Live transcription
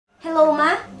Hello,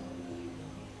 Ma?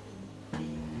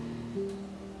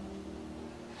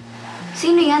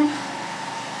 Sino yan?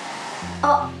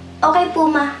 Oh, okay po,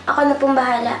 Ma. Ako na pong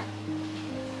bahala.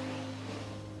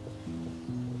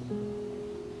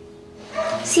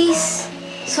 Sis,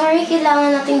 sorry,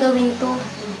 kailangan natin gawin to.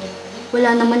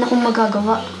 Wala naman akong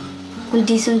magagawa,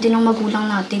 kundi sundin ang magulang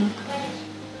natin.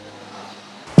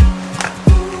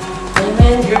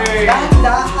 Amen, girl!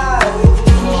 Dahan-dahan!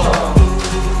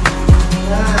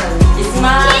 Yan.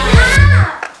 Smile!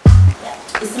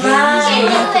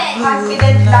 Smile!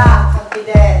 Confident lang,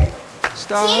 confident.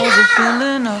 Stars are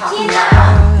filling up the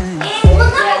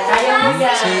Kaya mo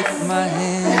yan! Take my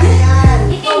hand Yan.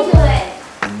 You can do it.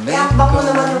 Iambak mo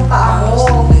naman yung paa mo.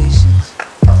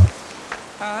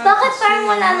 Bakit parang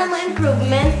wala namang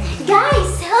improvement?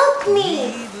 Guys, help me!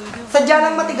 Sadya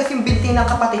lang matigas yung binti ng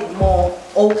kapatid mo.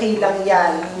 Okay lang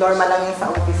yan. Normal lang yan sa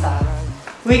umpisa.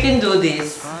 We can do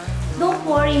this! Don't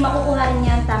worry, makukuha rin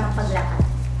niya ang tamang paglakad.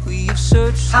 We've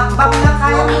searched the Hakbang na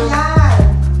kaya mo yan.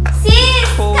 Sis!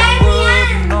 whole Kaya mo yan!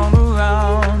 world and all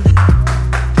around it.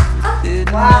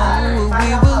 Didn't Wow. know what we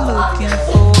were looking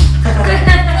for.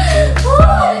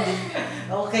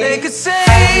 Okay. They could say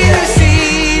they've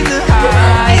seen the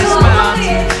highest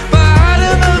mountain,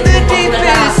 bottom of the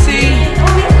deepest sea.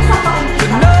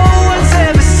 But no one's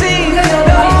ever seen a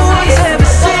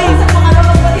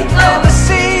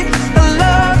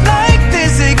love like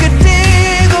this. They could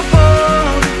dig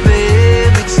above the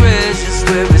buried treasures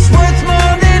where it's worth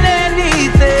more than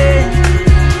anything.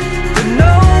 But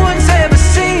no one's ever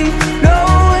seen.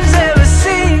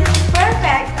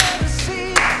 Perfect!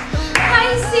 Hi,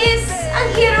 sis! Ang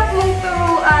hirap mong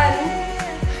turuan.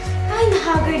 Ay,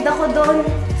 nahagard ako doon.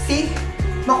 See?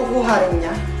 Makukuha rin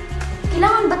niya.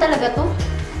 Kailangan ba talaga to?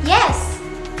 Yes!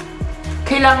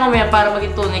 Kailangan mo yan para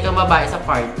maging tunay kang babae sa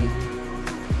party.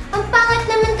 Ang pangat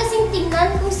naman kasing tingnan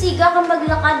kung siga ka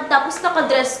maglakad tapos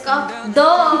nakadress ka.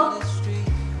 Duh!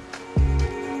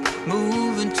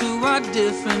 Moving to our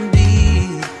different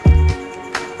beat.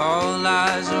 All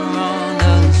eyes are on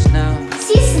us now.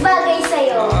 Sis, bagay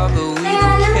sa'yo. Kaya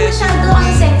lang masyado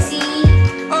kang sexy.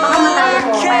 Baka matalo I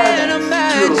mo. can't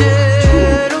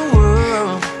imagine a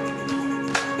world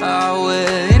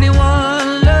where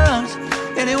anyone loves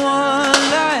anyone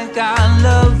like I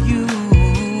love you.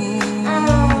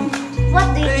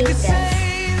 What do you They think, could guys? say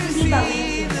Hindi ba ako?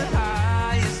 the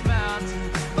highest mountain,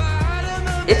 bottom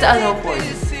of It's a no for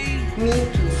you. Me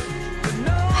too.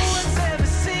 no one's ever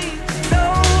seen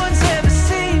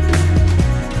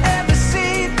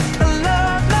a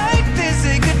love like this.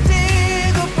 It could dig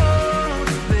above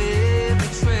the buried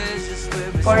treasures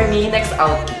where it's For me, next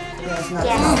out. Yes, not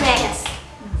Yes, next.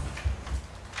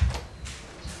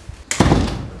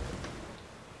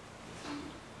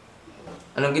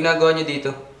 Anong ginagawa niyo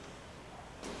dito?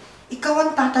 Ikaw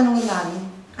ang tatanungin namin.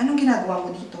 Anong ginagawa mo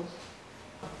dito?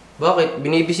 Bakit?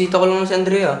 Binibisita ko lang si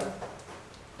Andrea.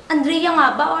 Andrea nga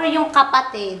ba or yung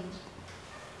kapatid?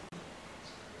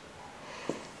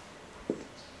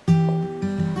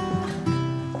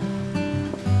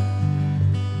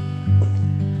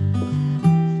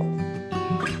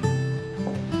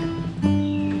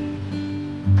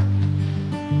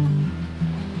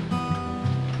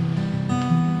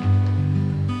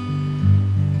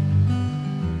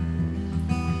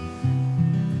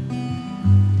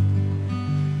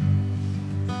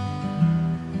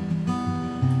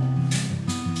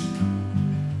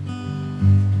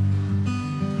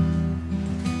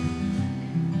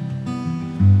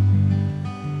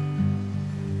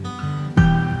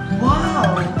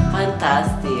 Wow!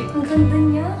 Fantastic. Ang ganda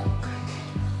niya.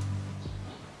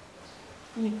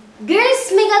 Girls,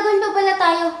 may gagawin pa pala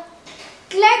tayo.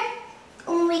 Clark,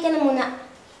 umuwi ka na muna.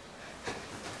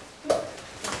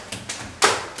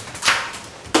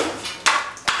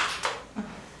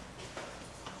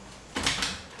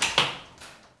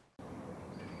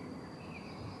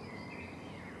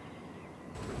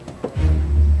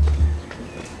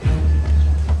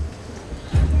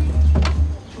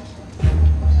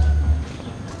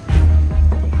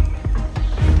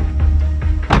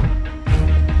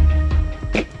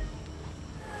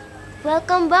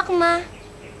 Welcome back, Ma.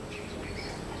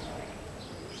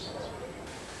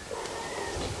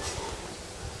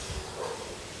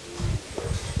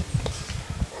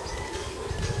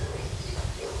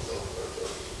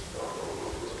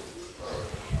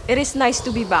 It is nice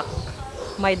to be back,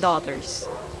 my daughters.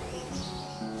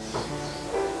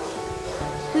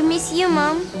 We miss you,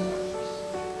 Mom.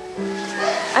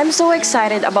 I'm so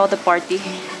excited about the party,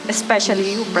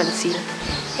 especially you, Francine.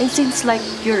 It seems like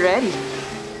you're ready.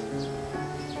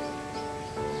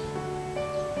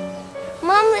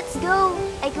 Mom, let's go.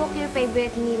 I cook your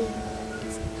favorite meal.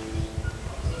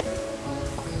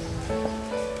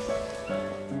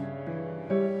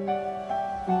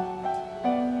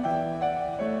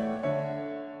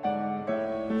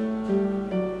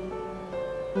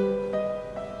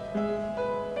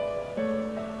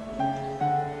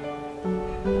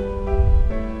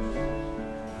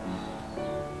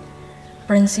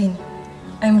 Francine,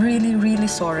 I'm really,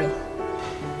 really sorry.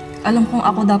 Alam kong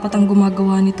ako dapat ang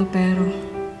gumagawa nito pero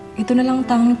ito na lang ang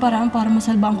tanging paraan para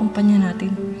masalba ang kumpanya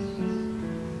natin.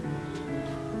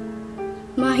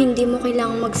 Ma, hindi mo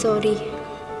kailangang mag-sorry.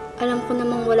 Alam ko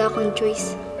namang wala kang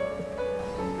choice.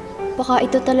 Baka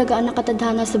ito talaga ang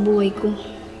nakatadhana sa buhay ko.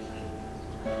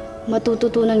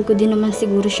 Matututunan ko din naman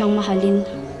siguro siyang mahalin.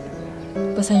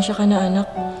 Pasensya ka na, anak.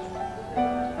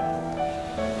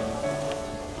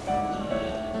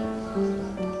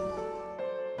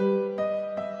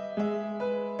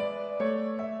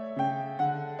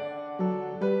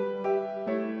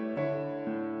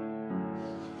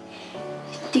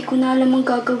 Hindi ko na alam ang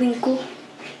gagawin ko.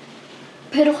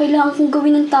 Pero kailangan kong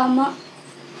gawin ng tama.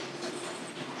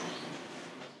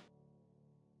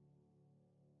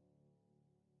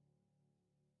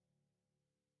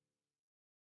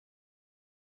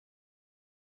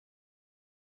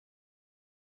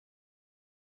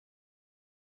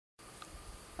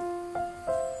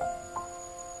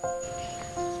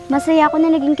 Masaya ako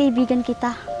na naging kaibigan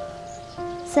kita.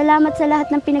 Salamat sa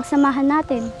lahat ng pinagsamahan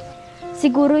natin.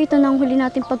 Siguro ito na ang huli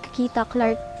nating pagkikita,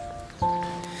 Clark.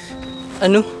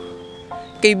 Ano?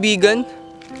 Kaibigan?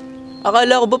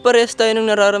 Akala ko ba parehas tayo ng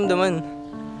nararamdaman?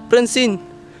 Francine,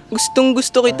 gustong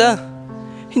gusto kita.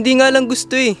 Hindi nga lang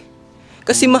gusto eh.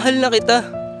 Kasi mahal na kita.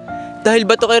 Dahil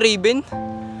ba to kay Raven?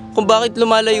 Kung bakit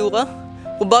lumalayo ka?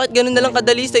 Kung bakit ganun na lang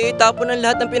kadali sa'yo itapon ang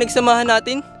lahat ng pinagsamahan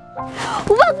natin?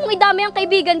 Huwag mong idamay ang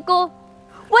kaibigan ko.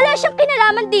 Wala siyang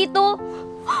kinalaman dito.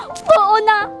 Oo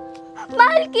na,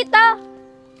 mahal kita.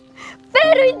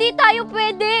 Pero hindi tayo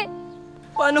pwede.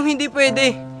 Paano hindi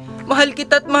pwede? Mahal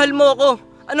kita at mahal mo ako.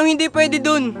 Anong hindi pwede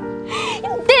dun?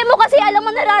 Hindi mo kasi alam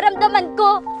ang nararamdaman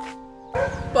ko.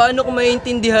 Paano ko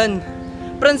maiintindihan?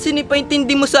 Francine,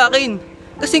 ipaintindi mo sa akin.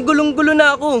 Kasi gulong-gulo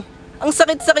na ako. Ang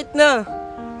sakit-sakit na.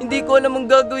 Hindi ko alam ang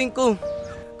gagawin ko.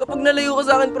 Kapag nalayo ka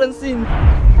sa akin, Francine.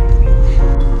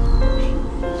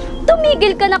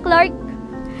 Tumigil ka na, Clark.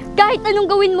 Kahit anong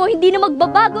gawin mo, hindi na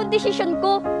magbabago ang desisyon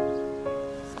ko.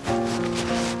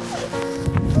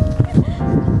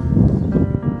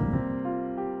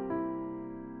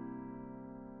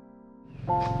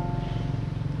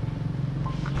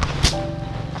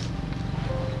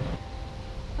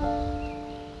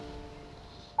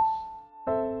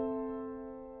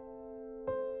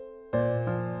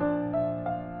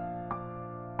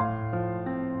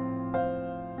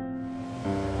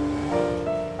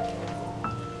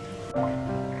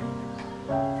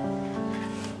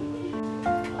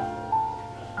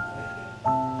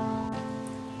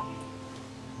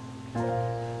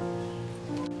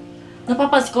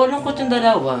 Napapasko, lungkot yung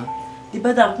dalawa. Di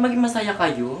ba dapat maging masaya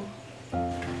kayo?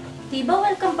 Di ba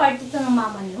welcome party to ng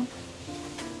mama niyo?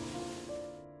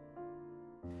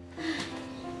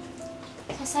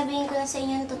 Sasabihin ko na sa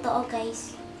inyo ang totoo,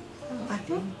 guys.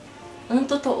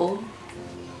 Anong totoo?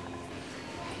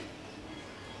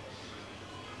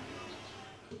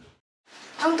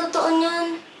 Ang totoo niyan,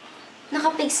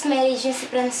 naka-fixed marriage niya si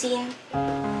Francine.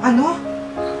 Ano?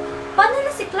 Paano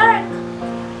na si Clark?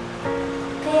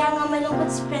 Kaya nga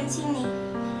malungkot si Francine eh.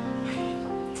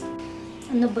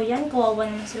 Ano ba yan? Kawawa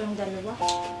naman silang dalawa.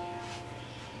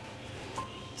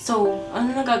 So,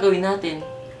 ano na gagawin natin?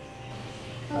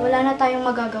 Wala na tayong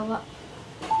magagawa.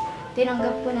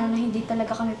 Tinanggap ko na hindi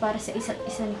talaga kami para sa isa't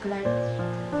isa ni Clark.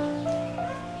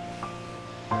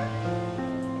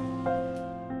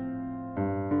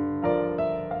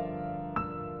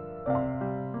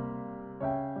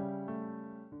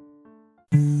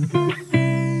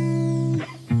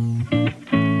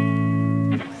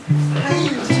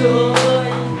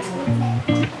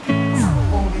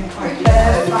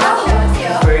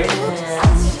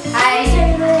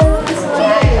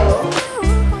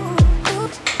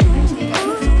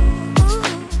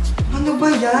 Ano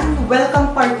ba yan?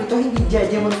 Welcome party to, hindi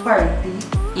judgment party.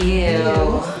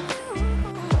 Ew.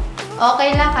 Okay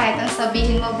lang kahit ang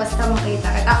sabihin mo basta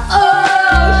makita kita.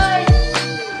 Oy!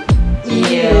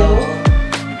 Ew.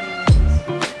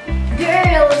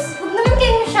 Girls, huwag naman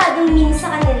kayo masyadong mean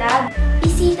sa kanila.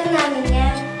 Bisita namin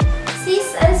yan.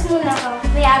 Sis, alas muna ako.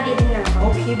 May abi din ako.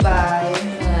 Okay, bye.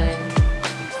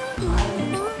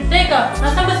 Teka,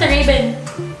 nasaan ba si Raven?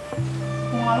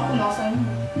 Kung ano kung nasan mo.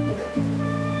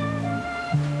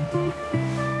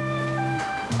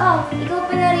 Oh, ikaw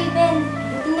pala, Raven.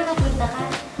 Buti nakakita ka.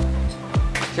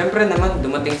 Siyempre naman,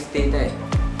 dumating si tita eh.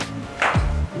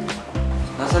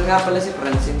 Nasaan nga pala si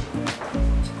Francine?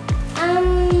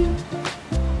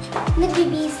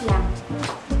 Nagbibihis lang.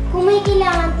 Kung may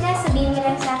kailangan ka, sabihin mo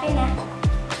lang sa akin, ha?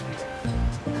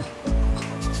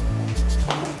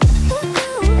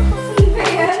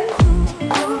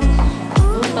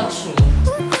 Don't touch me.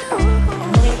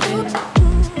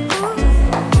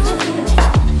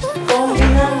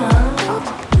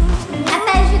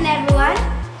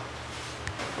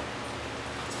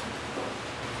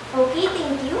 Okay,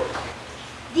 thank you.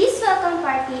 This welcome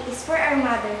party is for our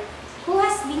mother, who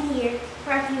has been here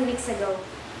for a few weeks ago.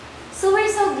 So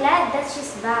we're so glad that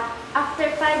she's back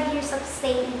after 5 years of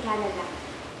staying in Canada.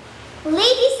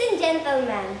 Ladies and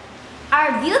gentlemen,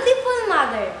 our beautiful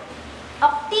mother,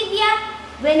 Octavia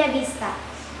Buenavista.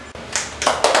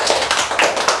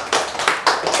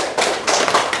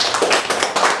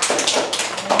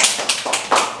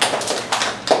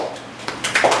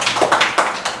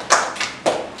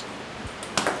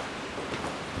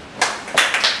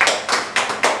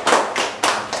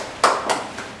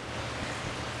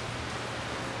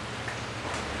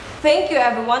 Thank you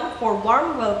everyone for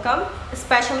warm welcome,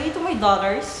 especially to my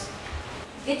daughters.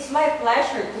 It's my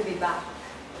pleasure to be back.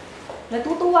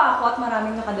 Natutuwa ako at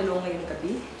maraming nakadalo ngayong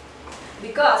gabi.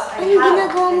 Because I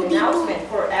have an announcement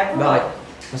for everyone. Bakit?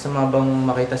 Masama bang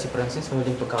makita si Francine sa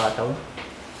huling pagkakataon?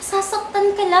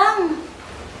 Sasaktan ka lang.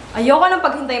 Ayoko nang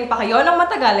paghintayin pa kayo ng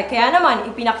matagal, kaya naman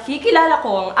ipinakikilala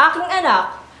ko ang aking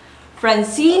anak,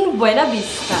 Francine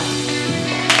Buenavista.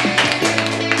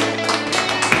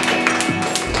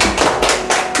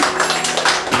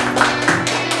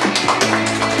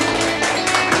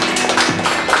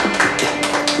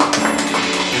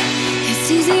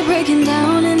 Breaking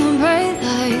down in the bright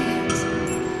lights,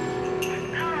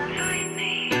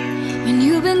 when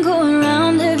you've been going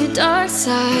around every dark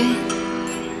side,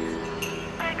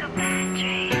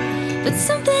 but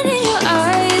something in your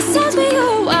eyes tells me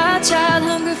you're a wild child,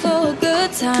 hungry for a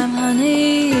good time,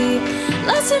 honey.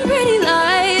 Lost in pretty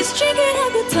lights, drinking a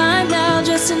good time now,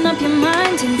 dressing up your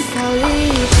mind in folly.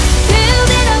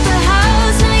 Building up a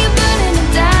house, now you're burning it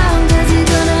down, 'cause you're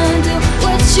gonna do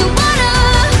what you wanna.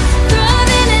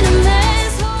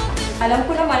 Alam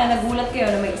ko naman na nagulat kayo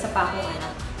na may isa pa akong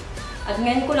anak. At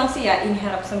ngayon ko lang siya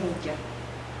iniharap sa media.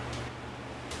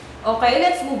 Okay,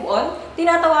 let's move on.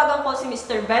 Tinatawagan ko si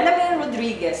Mr. Benjamin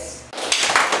Rodriguez.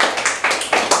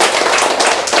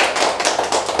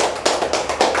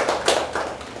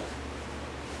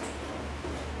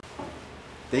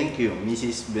 Thank you,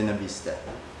 Mrs. Buenavista.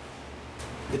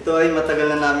 Ito ay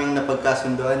matagal na naming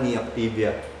napagkasunduan ni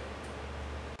Octavia.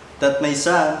 That my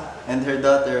son and her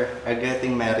daughter are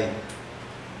getting married.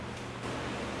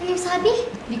 Ano yung sabi?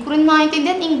 Di ko rin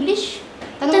maintindihan English.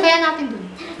 Tanong kaya natin dun.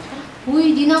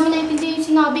 Uy, di namin naintindihan yung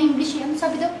sinabi English. Ano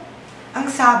sabi daw? Ang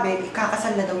sabi,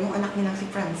 ikakasal na daw yung anak nilang si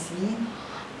Francine.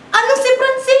 Ano si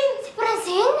Francine? Si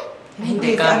Francine?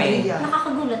 Hindi kami. Andrea.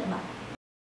 Nakakagulat ba?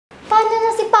 Paano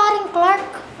na si paring Clark?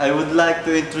 I would like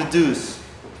to introduce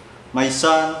my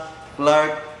son,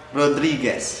 Clark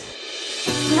Rodriguez.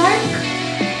 Clark?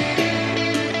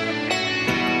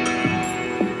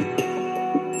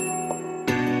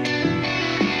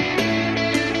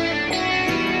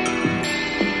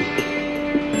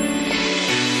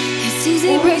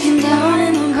 Easy breaking down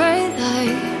in the bright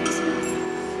lights,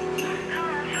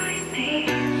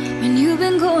 when you've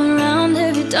been going around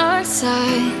every dark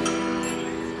side,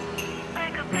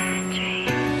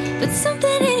 but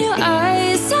something in your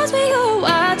eyes tells me you're a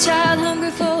wild child,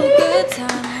 hungry for a good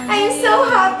time. I'm so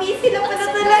happy! Sila pa na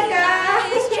talaga!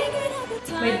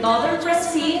 My daughter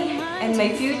Francine and my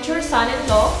future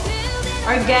son-in-law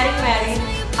are getting married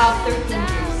after 2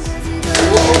 years.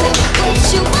 What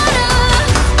you wanna?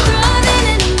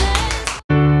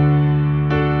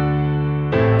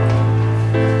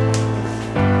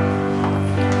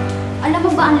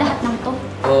 Ang lahat ng to?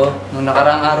 Oo, nung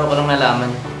nakaraang araw ko lang nalaman.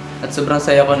 At sobrang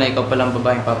saya ko na ikaw palang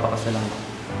babaeng papakasalan ko.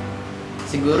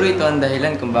 Siguro ito ang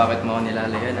dahilan kung bakit mo ako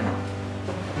nilalayan.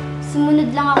 Sumunod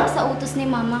lang ako sa utos ni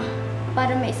Mama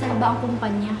para maisalba ang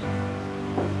kumpanya.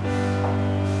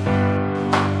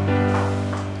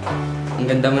 Ang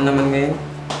ganda mo naman ngayon.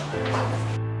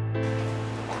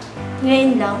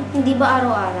 Ngayon lang? Hindi ba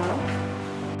araw-araw?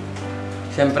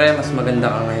 Siyempre, mas maganda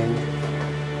ka ngayon.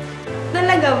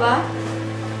 Talaga ba?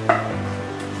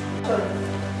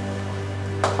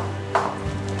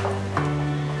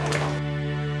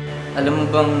 Alam mo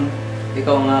bang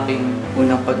ikaw ang aking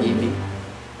unang pag-ibig?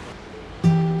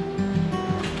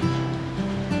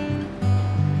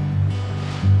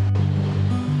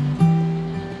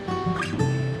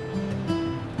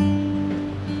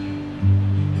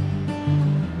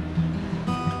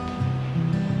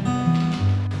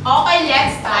 Okay,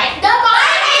 let's start the